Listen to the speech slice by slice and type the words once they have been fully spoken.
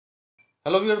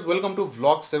Hello viewers, welcome to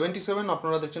vlog 77।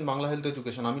 আপনারা দেখছেন Bangla health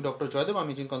education. আমি ডক্টর জয়দেব,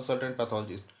 আমি একজন কনসালটেন্ট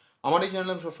প্যাথোলজিস্ট। আমার এই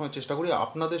চ্যানেলে আমি সবসময় চেষ্টা করি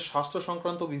আপনাদের স্বাস্থ্য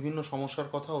সংক্রান্ত বিভিন্ন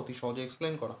সমস্যার কথা অতি সহজে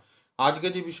এক্সপ্লেন করা। আজকে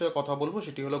যে বিষয়ে কথা বলবো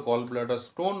সেটি হলো গল ব্লাডার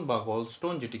স্টোন বা গল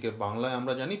স্টোন, যেটিকে বাংলায়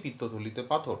আমরা জানি পিত্তথলিতে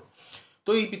পাথর। তো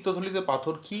এই পিত্তথলিতে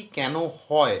পাথর কি, কেন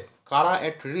হয়, কারা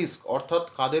অ্যাট রিস্ক, অর্থাৎ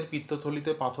কাদের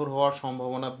পিত্তথলিতে পাথর হওয়ার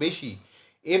সম্ভাবনা বেশি,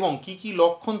 এবং কি কি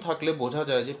লক্ষণ থাকলে বোঝা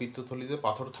যায় যে পিত্তথলিতে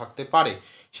পাথর থাকতে পারে,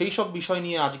 সেই সব বিষয়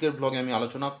নিয়ে আজকের ব্লগে আমি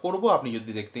আলোচনা করব। আপনি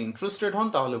যদি দেখতে ইন্টারেস্টেড হন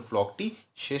তাহলে ব্লগটি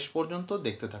শেষ পর্যন্ত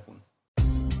দেখতে থাকুন।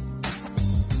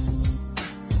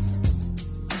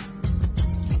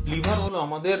 লিভার হলো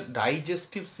আমাদের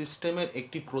ডাইজেস্টিভ সিস্টেমের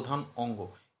একটি প্রধান অঙ্গ।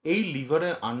 এই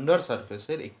লিভারের আন্ডার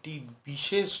সারফেসের একটি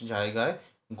বিশেষ জায়গায়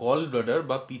গল ব্লাডার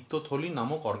বা পিত্তথলি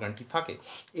নামক অর্গানটি থাকে।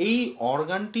 এই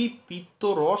অর্গানটি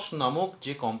পিত্তরস নামক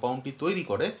যে কম্পাউন্ডটি তৈরি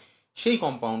করে, সেই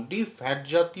কম্পাউন্ডটি ফ্যাট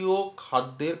জাতীয়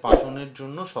খাদ্যের পাচনের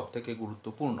জন্য সবথেকে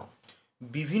গুরুত্বপূর্ণ।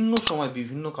 বিভিন্ন সময়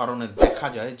বিভিন্ন কারণে দেখা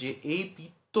যায় যে এই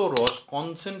পিত্তরস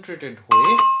কনসেন্ট্রেটেড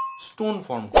হয়ে স্টোন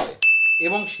ফর্ম করে,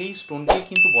 এবং সেই স্টোনকে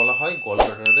কিন্তু বলা হয় গল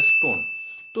ব্লাডারের স্টোন।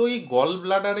 তো এই গল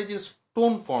ব্লাডারে যে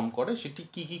স্টোন ফর্ম করে সেটি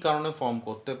কি কি কারণে ফর্ম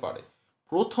করতে পারে?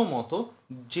 প্রথমত,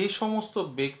 যে সমস্ত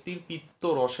ব্যক্তির পিত্ত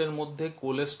রসের মধ্যে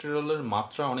কোলেস্টেরলের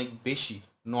মাত্রা অনেক বেশি,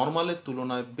 নর্মালের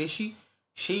তুলনায় বেশি,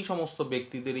 সেই সমস্ত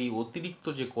ব্যক্তিদের এই অতিরিক্ত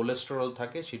যে কোলেস্টেরল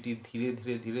থাকে সেটি ধীরে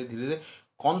ধীরে ধীরে ধীরে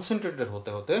কনসেন্ট্রেটেড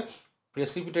হতে হতে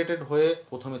প্রেসিপিটেটেড হয়ে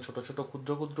প্রথমে ছোট ছোট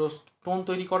ক্ষুদ্র ক্ষুদ্র স্টোন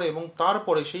তৈরি করে, এবং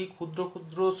তারপরে সেই ক্ষুদ্র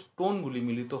ক্ষুদ্র স্টোনগুলি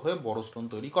মিলিত হয়ে বড় স্টোন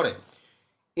তৈরি করে।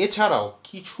 এছাড়াও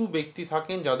কিছু ব্যক্তি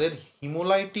থাকেন যাদের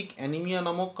হিমোলাইটিক অ্যানিমিয়া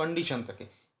নামক কন্ডিশন থাকে।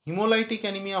 হিমোলাইটিক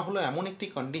অ্যানিমিয়া হলো এমন একটি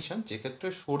কন্ডিশন যেক্ষেত্রে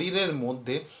শরীরের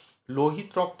মধ্যে লোহিত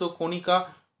রক্ত কণিকা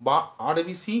বা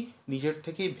আরবিসি নিজের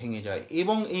থেকেই ভেঙে যায়,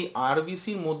 এবং এই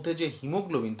আরবিসির মধ্যে যে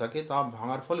হিমোগ্লোবিন থাকে তা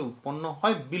ভাঙার ফলে উৎপন্ন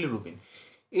হয় বিলিরুবিন।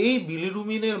 এই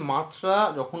বিলিরুবিনের মাত্রা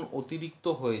যখন অতিরিক্ত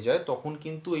হয়ে যায় তখন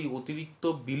কিন্তু এই অতিরিক্ত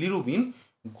বিলিরুবিন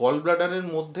গল ব্লাডারের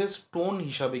মধ্যে স্টোন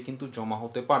হিসাবে কিন্তু জমা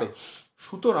হতে পারে।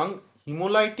 সুতরাং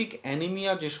হিমোলাইটিক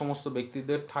অ্যানিমিয়া যে সমস্ত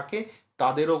ব্যক্তিদের থাকে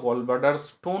তাদেরও গল ব্লাডার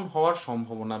স্টোন হওয়ার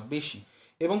সম্ভাবনা বেশি।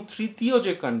 এবং তৃতীয়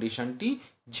যে কন্ডিশনটি,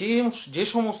 যে যে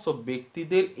সমস্ত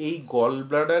ব্যক্তিদের এই গল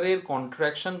ব্লাডারের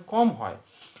কন্ট্রাকশন কম হয়,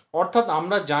 অর্থাৎ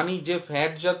আমরা জানি যে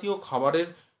ফ্যাট জাতীয় খাবারের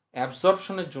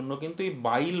অ্যাবজর্পশনের জন্য কিন্তু এই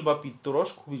বাইল বা পিত্তরস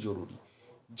খুবই জরুরি।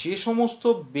 যে সমস্ত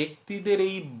ব্যক্তিদের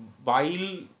এই বাইল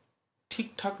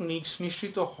ঠিকঠাক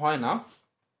নিঃসৃত হয় না,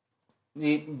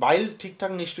 এই বাইল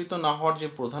ঠিকঠাক নিঃসৃত না হওয়ার যে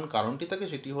প্রধান কারণটি থাকে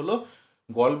সেটি হলো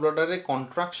গল ব্লাডারের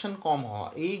কন্ট্রাকশন কম হওয়া।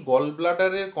 এই গল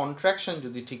ব্লাডারের কন্ট্রাকশন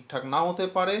যদি ঠিকঠাক না হতে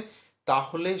পারে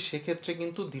তাহলে সেক্ষেত্রে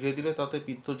কিন্তু ধীরে ধীরে তাতে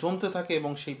পিত্ত জমতে থাকে,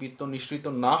 এবং সেই পিত্ত নিঃসৃত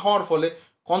না হওয়ার ফলে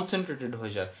কনসেন্ট্রেটেড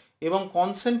হয়ে যায়, এবং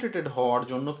কনসেন্ট্রেটেড হওয়ার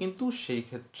জন্য কিন্তু সেই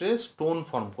ক্ষেত্রে স্টোন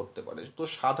ফর্ম করতে পারে। তো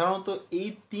সাধারণত এই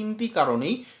তিনটি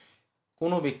কারণেই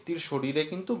কোনো ব্যক্তির শরীরে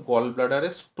কিন্তু গল ব্লাডারে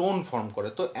স্টোন ফর্ম করে।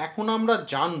 তো এখন আমরা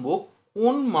জানবো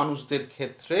কোন মানুষদের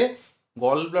ক্ষেত্রে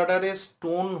গল ব্লাডারে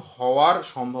স্টোন হওয়ার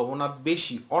সম্ভাবনা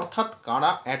বেশি, অর্থাৎ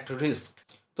কারা অ্যাট রিস্ক।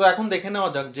 তো এখন দেখে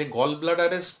নেওয়া যাক যে গল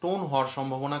ব্লাডারে স্টোন হওয়ার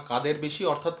সম্ভাবনা কাদের বেশি,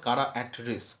 অর্থাৎ কারা অ্যাট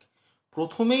রিস্ক।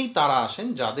 প্রথমেই তারা আসেন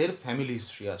যাদের ফ্যামিলি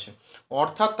হিস্ট্রি আছে,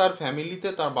 অর্থাৎ তার ফ্যামিলিতে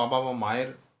তার বাবা বা মায়ের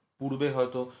পূর্বে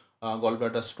হয়তো গল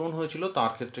ব্লাডার স্টোন হয়েছিল,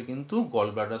 তার ক্ষেত্রে কিন্তু গল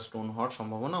ব্লাডার স্টোন হওয়ার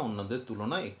সম্ভাবনা অন্যদের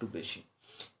তুলনায় একটু বেশি।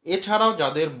 এছাড়াও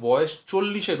যাদের বয়স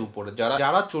 40-এর উপরে, যারা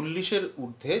যারা 40-এর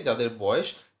ঊর্ধ্বে যাদের বয়স,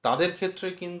 তাদের ক্ষেত্রে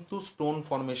কিন্তু স্টোন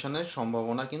ফর্মেশনের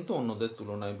সম্ভাবনা কিন্তু অন্যদের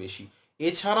তুলনায় বেশি।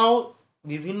 এছাড়াও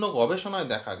বিভিন্ন গবেষণায়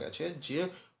দেখা গেছে যে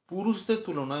পুরুষদের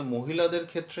তুলনায় মহিলাদের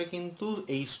ক্ষেত্রে কিন্তু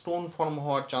এই স্টোন ফর্ম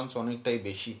হওয়ার চান্স অনেকটাই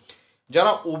বেশি।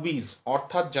 যারা ওবিজ,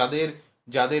 অর্থাৎ যাদের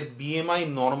যাদের বিএমআই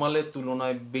নর্মালের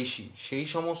তুলনায় বেশি, সেই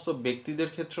সমস্ত ব্যক্তিদের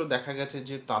ক্ষেত্রেও দেখা গেছে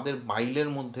যে তাদের বাইলের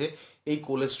মধ্যে এই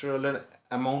কোলেস্টেরলের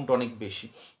অ্যামাউন্ট অনেক বেশি।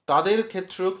 তাদের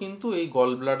ক্ষেত্রেও কিন্তু এই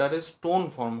গল ব্লাডারে স্টোন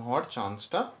ফর্ম হওয়ার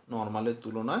চান্সটা নর্মালের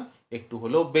তুলনায় একটু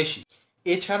হলেও বেশি।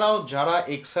 এছাড়াও যারা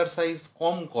এক্সারসাইজ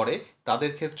কম করে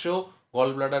তাদের ক্ষেত্রেও গল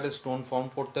ব্লাডারে স্টোন ফর্ম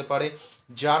করতে পারে।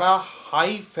 যারা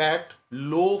হাই ফ্যাট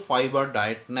লো ফাইবার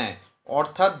ডায়েট নেয়,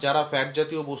 অর্থাৎ যারা ফ্যাট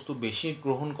জাতীয় বস্তু বেশি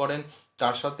গ্রহণ করেন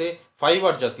তার সাথে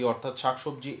ফাইবার জাতীয় অর্থাৎ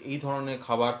শাকসবজি এই ধরনের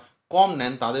খাবার কম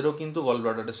নেন, তাদেরও কিন্তু গল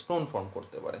ব্লাডারে স্টোন ফর্ম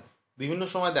করতে পারে। বিভিন্ন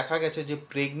সময় দেখা গেছে যে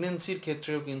প্রেগনেন্সির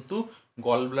ক্ষেত্রেও কিন্তু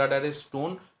গল ব্লাডারে স্টোন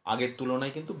আগের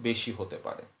তুলনায় কিন্তু বেশি হতে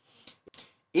পারে।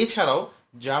 এছাড়াও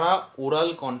যারা ওরাল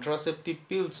কন্ট্রাসেপটিভ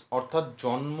পিলস অর্থাৎ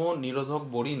জন্ম নিরোধক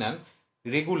বড়ি নেন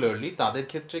রেগুলারলি, তাদের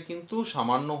ক্ষেত্রে কিন্তু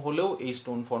সামান্য হলেও এই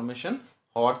স্টোন ফর্মেশন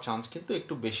হওয়ার চান্স কিন্তু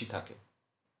একটু বেশি থাকে।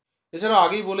 এছাড়া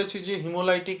আগেই বলেছি যে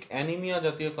হিমোলাইটিক অ্যানিমিয়া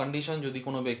জাতীয় কন্ডিশন যদি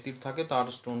কোনো ব্যক্তির থাকে তার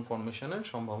স্টোন ফর্মেশনের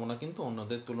সম্ভাবনা কিন্তু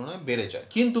অন্যদের তুলনায় বেড়ে যায়।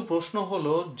 কিন্তু প্রশ্ন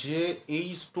হলো যে এই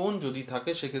স্টোন যদি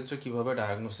থাকে সেক্ষেত্রে কিভাবে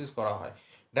ডায়াগনোসিস করা হয়।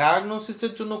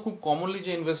 ডায়াগনোসিসের জন্য খুব কমনলি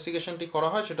যে ইনভেস্টিগেশনটি করা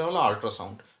হয় সেটা হলো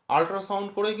আল্ট্রাসাউন্ড। আল্ট্রাসাউন্ড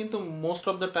করে কিন্তু মোস্ট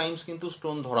অফ দ্য টাইমস কিন্তু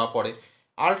স্টোন ধরা পড়ে।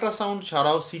 আল্ট্রাসাউন্ড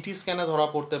ছাড়াও সিটি স্ক্যানে ধরা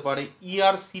পড়তে পারে,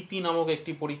 ইআরসিপি নামক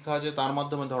একটি পরীক্ষা আছে তার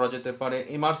মাধ্যমে ধরা যেতে পারে,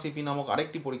 এমআরসিপি নামক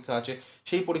আরেকটি পরীক্ষা আছে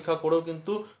সেই পরীক্ষা করেও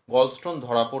কিন্তু গলস্টোন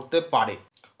ধরা পড়তে পারে।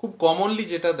 খুব কমনলি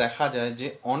যেটা দেখা যায় যে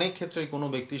অনেক ক্ষেত্রে কোনো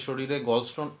ব্যক্তির শরীরে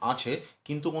গলস্টোন আছে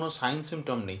কিন্তু কোনো সাইন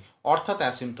সিমটম নেই, অর্থাৎ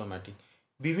অ্যাসিমটোম্যাটিক।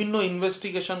 বিভিন্ন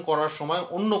ইনভেস্টিগেশন করার সময়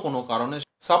অন্য কোনো কারণে,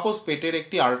 সাপোজ পেটের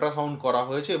একটি আল্ট্রাসাউন্ড করা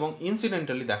হয়েছে এবং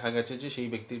ইনসিডেন্টালি দেখা গেছে যে সেই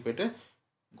ব্যক্তির পেটে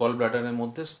গল ব্লাডারের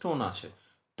মধ্যে স্টোন আছে,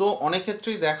 তো অনেক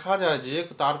ক্ষেত্রেই দেখা যায় যে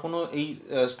তার কোনো এই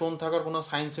স্টোন থাকার কোনো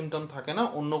সাইন সিমটম থাকে না,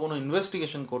 অন্য কোনো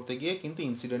ইনভেস্টিগেশন করতে গিয়ে কিন্তু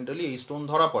ইনসিডেন্টালি এই স্টোন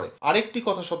ধরা পড়ে। আরেকটি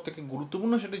কথা সব থেকে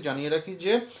গুরুত্বপূর্ণ সেটি জানিয়ে রাখি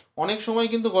যে অনেক সময়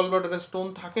কিন্তু গল ব্লাডারে স্টোন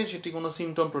থাকে, সেটি কোনো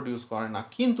সিমটম প্রডিউস করে না,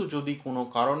 কিন্তু যদি কোনো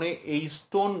কারণে এই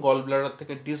স্টোন গল ব্লাডার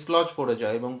থেকে ডিসলজ করে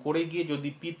যায় এবং করে গিয়ে যদি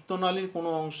পিত্তনালীর কোনো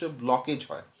অংশে ব্লকেজ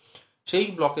হয়, সেই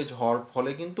ব্লকেজ হওয়ার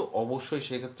ফলে কিন্তু অবশ্যই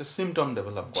সেক্ষেত্রে সিমটম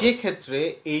ডেভেলপ করে। যে ক্ষেত্রে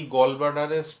এই গল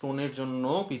ব্লাডারে স্টোনের জন্য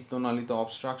পিত্তনালীতে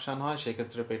অবস্ট্রাকশন হয়,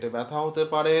 সেক্ষেত্রে পেটে ব্যথা হতে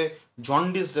পারে,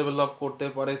 জন্ডিস ডেভেলপ করতে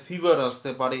পারে, ফিভার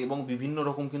আসতে পারে এবং বিভিন্ন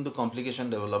রকম কিন্তু কমপ্লিকেশন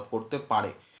ডেভেলপ করতে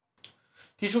পারে।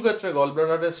 কিছু ক্ষেত্রে গল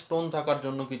ব্লাডারে স্টোন থাকার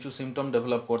জন্য কিছু সিমটম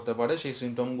ডেভেলপ করতে পারে, সেই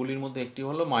সিমটমগুলির মধ্যে একটি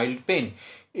হলো মাইল্ড পেন।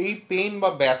 এই পেন বা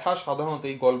ব্যথা সাধারণত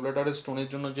এই গল ব্লাডারে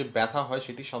স্টোনের জন্য যে ব্যথা হয়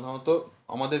সেটি সাধারণত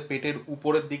আমাদের পেটের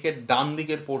উপরের দিকে ডান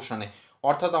দিকের পোর্শনে,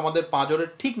 অর্থাৎ আমাদের পাঁজরের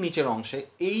ঠিক নিচের অংশে,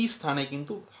 এই স্থানে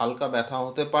কিন্তু হালকা ব্যথা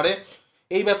হতে পারে।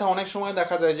 এই ব্যথা অনেক সময়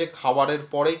দেখা যায় যে খাবারের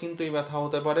পরে কিন্তু এই ব্যথা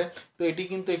হতে পারে, তো এটি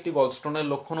কিন্তু একটি গলস্টোনের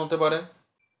লক্ষণ হতে পারে।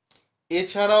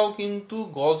 এছাড়াও কিন্তু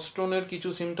গলস্টোনের কিছু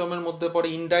সিমটমের মধ্যে পড়ে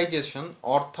ইনডাইজেশন,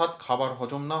 অর্থাৎ খাবার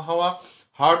হজম না হওয়া,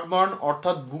 হার্টবার্ন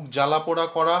অর্থাৎ বুক জ্বালা পোড়া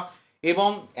করা এবং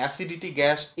অ্যাসিডিটি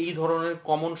গ্যাস, এই ধরনের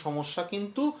কমন সমস্যা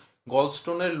কিন্তু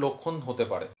গলস্টোনের লক্ষণ হতে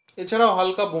পারে। এছাড়াও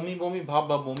হালকা বমি বমি ভাব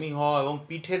বা বমি হওয়া এবং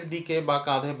পিঠের দিকে বা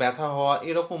কাঁধে ব্যথা হওয়া,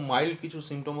 এরকম মাইল্ড কিছু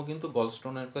সিমটমও কিন্তু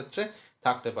গলস্টোনের ক্ষেত্রে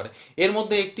থাকতে পারে। এর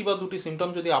মধ্যে একটি বা দুটি সিমটম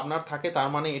যদি আপনার থাকে তার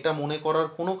মানে এটা মনে করার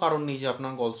কোনো কারণ নেই যে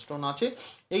আপনার গলস্টোন আছে।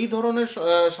 এই ধরনের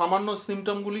সামান্য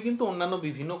সিমটমগুলি কিন্তু অন্যান্য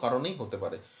বিভিন্ন কারণেই হতে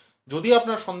পারে। যদি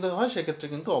আপনার সন্দেহ হয় সেক্ষেত্রে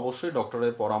কিন্তু অবশ্যই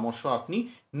ডক্টরের পরামর্শ আপনি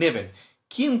নেবেন।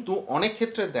 কিন্তু অনেক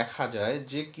ক্ষেত্রে দেখা যায়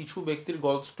যে কিছু ব্যক্তির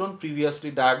গলস্টোন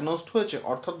প্রিভিয়াসলি ডায়াগনোসড হয়েছে,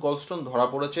 অর্থাৎ গলস্টোন ধরা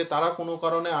পড়েছে, তারা কোনো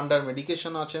কারণে আন্ডার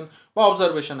মেডিকেশন আছেন বা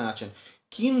অবজারভেশনে আছেন,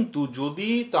 কিন্তু যদি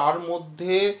তার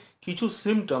মধ্যে কিছু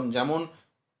সিমটম, যেমন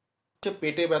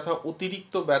পেটে ব্যথা,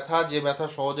 অতিরিক্ত ব্যথা, যে ব্যথা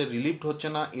সহজে রিলিভড হচ্ছে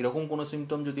না, এরকম কোনো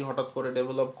সিমটম যদি হঠাৎ করে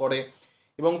ডেভেলপ করে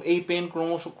এবং এই পেন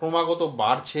ক্রমাগত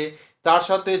বাড়ছে, তার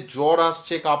সাথে জ্বর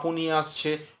আসছে, কাঁপুনি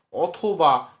আসছে,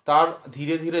 অথবা তার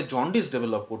ধীরে ধীরে জন্ডিস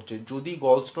ডেভেলপ করছে, যদি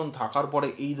গলস্টোন থাকার পরে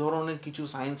এই ধরনের কিছু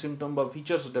সাইন সিমটম বা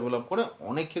ফিচার্স ডেভেলপ করে,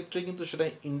 অনেক ক্ষেত্রে কিন্তু সেটা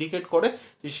ইন্ডিকেট করে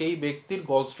যে সেই ব্যক্তির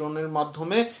গলস্টোনের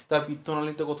মাধ্যমে তার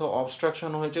পিত্তনালীতে কোথাও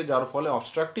অবস্ট্রাকশন হয়েছে, যার ফলে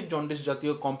অবস্ট্রাকটিভ জন্ডিস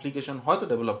জাতীয় কমপ্লিকেশন হয়তো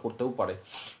ডেভেলপ করতেও পারে।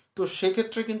 তো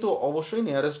সেক্ষেত্রে কিন্তু অবশ্যই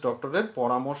নিয়ারেস্ট ডক্টরের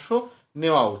পরামর্শ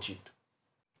নেওয়া উচিত।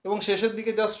 এবং শেষের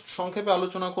দিকে জাস্ট সংক্ষেপে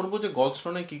আলোচনা করব যে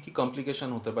গলস্টোনে কি কি কমপ্লিকেশন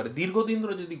হতে পারে। দীর্ঘদিন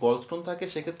ধরে যদি গলস্টোন থাকে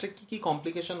সেক্ষেত্রে কি কি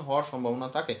কমপ্লিকেশন হওয়ার সম্ভাবনা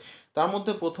থাকে, তার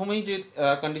মধ্যে প্রথমেই যে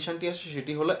কন্ডিশনটি আসে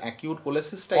সেটি হলো অ্যাকিউট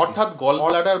কোলেসিস্টাইটিস, অর্থাৎ গল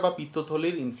ব্লাডার বা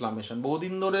পিত্তথলির ইনফ্লামেশন।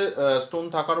 বহুদিন ধরে স্টোন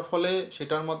থাকার ফলে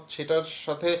সেটার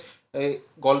সাথে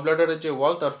গল ব্লাডারের যে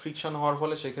ওয়াল তার ফ্রিকশন হওয়ার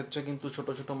ফলে সেক্ষেত্রে কিন্তু ছোট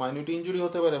ছোট মাইনিউট ইঞ্জুরি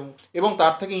হতে পারে এবং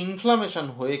তার থেকে ইনফ্লামেশন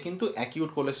হয়ে কিন্তু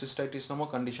অ্যাকিউট কোলেসিস্টাইটিস নামক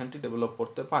কন্ডিশনটি ডেভেলপ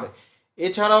করতে পারে।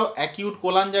 এছাড়াও অ্যাকিউট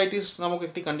কোলাঞ্জাইটিস নামক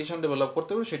একটি কন্ডিশন ডেভেলপ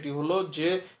করতে পারে, সেটি হলো যে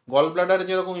গল ব্লাডারে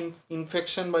যেরকম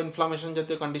ইনফেকশন বা ইনফ্লামেশন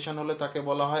জাতীয় কন্ডিশন হলে তাকে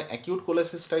বলা হয় অ্যাকিউট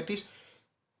কোলেসিস্টাইটিস,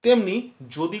 তেমনি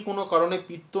যদি কোনো কারণে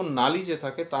পিত্ত নালী যে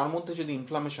থাকে তার মধ্যে যদি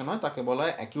ইনফ্লামেশন হয় তাকে বলা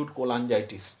হয় অ্যাকিউট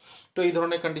কোলাঞ্জাইটিস। তো এই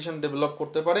ধরনের কন্ডিশন ডেভেলপ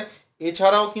করতে পারে।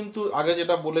 এছাড়াও কিন্তু আগে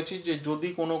যেটা বলেছি যে যদি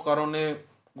কোনো কারণে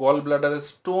গল ব্লাডারে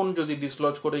স্টোন যদি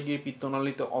ডিসলজ করে গিয়ে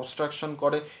পিত্তনালীতে অবস্ট্রাকশন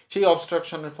করে, সেই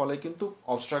অবস্ট্রাকশনের ফলে কিন্তু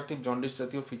অবস্ট্রাকটিভ জন্ডিস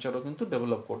জাতীয় ফিচারও কিন্তু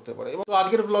ডেভেলপ করতে পারে। এবং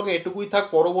আজকের ব্লগে এটুকুই থাক,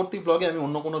 পরবর্তী ব্লগে আমি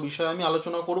অন্য কোনো বিষয়ে আমি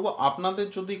আলোচনা করব। আপনাদের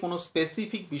যদি কোনো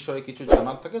স্পেসিফিক বিষয়ে কিছু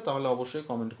জানার থাকে তাহলে অবশ্যই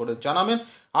কমেন্ট করে জানাবেন।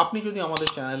 আপনি যদি আমাদের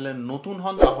চ্যানেলে নতুন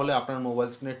হন তাহলে আপনার মোবাইল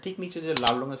স্ক্রিনের ঠিক নিচে যে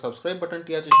লাল রঙের সাবস্ক্রাইব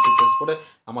বাটনটি আছে সেটি প্রেস করে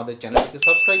আমাদের চ্যানেলটিকে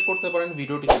সাবস্ক্রাইব করতে পারেন।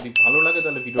 ভিডিওটি যদি ভালো লাগে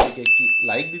তাহলে ভিডিওটিকে একটি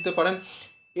লাইক দিতে পারেন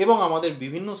এবং আমাদের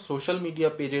বিভিন্ন সোশ্যাল মিডিয়া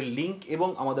পেজের লিঙ্ক এবং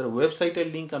আমাদের ওয়েবসাইটের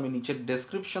লিঙ্ক আমি নিচের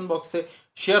ডেসক্রিপশন বক্সে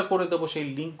শেয়ার করে দেবো। সেই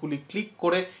লিঙ্কগুলি ক্লিক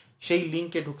করে সেই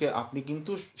লিঙ্কে ঢুকে আপনি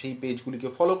কিন্তু সেই পেজগুলিকে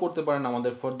ফলো করতে পারেন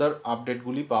আমাদের ফার্দার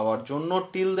আপডেটগুলি পাওয়ার জন্য।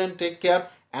 Till then take care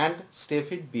and stay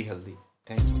fit, be healthy.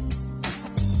 Thank you.